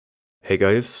Hey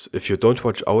guys, if you don't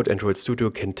watch out, Android Studio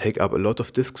can take up a lot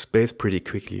of disk space pretty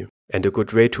quickly. And a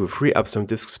good way to free up some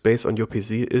disk space on your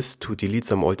PC is to delete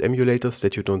some old emulators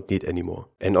that you don't need anymore,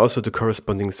 and also the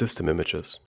corresponding system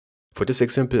images. For this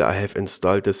example, I have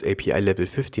installed this API level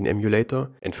 15 emulator,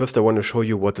 and first I want to show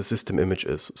you what the system image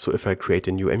is. So if I create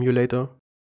a new emulator,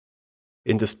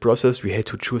 in this process we had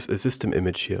to choose a system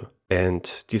image here.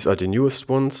 And these are the newest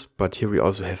ones, but here we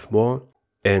also have more.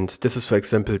 And this is, for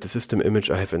example, the system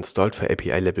image I have installed for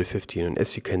API level 15, and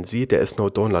as you can see, there is no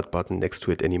download button next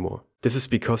to it anymore. This is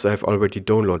because I have already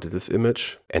downloaded this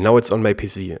image, and now it's on my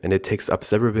PC, and it takes up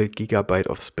several gigabytes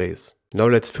of space. Now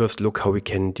let's first look how we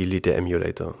can delete the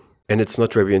emulator. And it's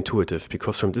not very intuitive,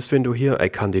 because from this window here, I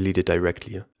can't delete it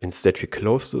directly. Instead we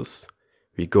close this,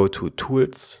 we go to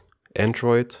Tools,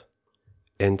 Android,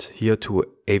 and here to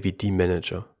AVD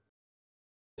Manager.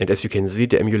 And as you can see,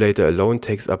 the emulator alone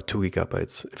takes up 2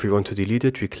 gigabytes. If we want to delete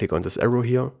it, we click on this arrow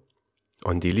here,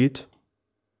 on delete,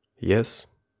 yes.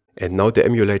 And now the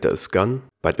emulator is gone.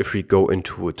 But if we go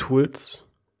into Tools,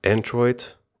 Android,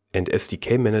 and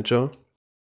SDK Manager,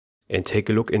 and take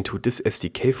a look into this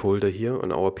SDK folder here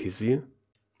on our PC,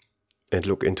 and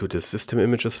look into the system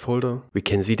images folder, we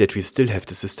can see that we still have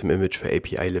the system image for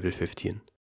API level 15.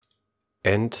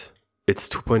 And it's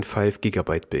 2.5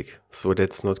 gigabyte big, so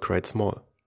that's not quite small.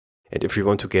 And if we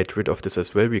want to get rid of this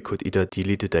as well, we could either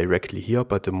delete it directly here,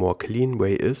 but the more clean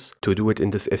way is to do it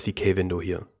in this SDK window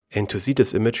here. And to see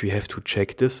this image, we have to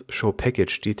check this Show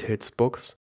Package Details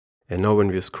box. And now when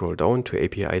we scroll down to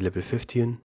API level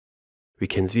 15, we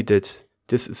can see that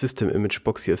this system image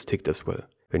box here is ticked as well.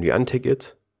 When we untick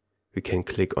it, we can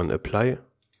click on Apply.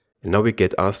 And now we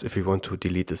get asked if we want to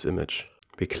delete this image.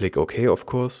 We click OK, of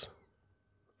course.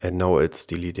 And now it's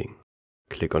deleting.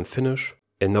 Click on Finish.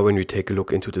 And now when we take a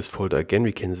look into this folder again,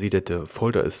 we can see that the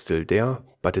folder is still there,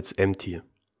 but it's empty.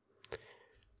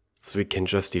 So we can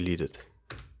just delete it.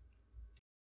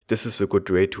 This is a good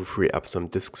way to free up some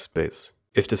disk space.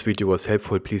 If this video was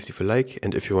helpful, please leave a like,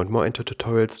 and if you want more Android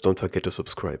tutorials, don't forget to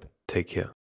subscribe. Take care.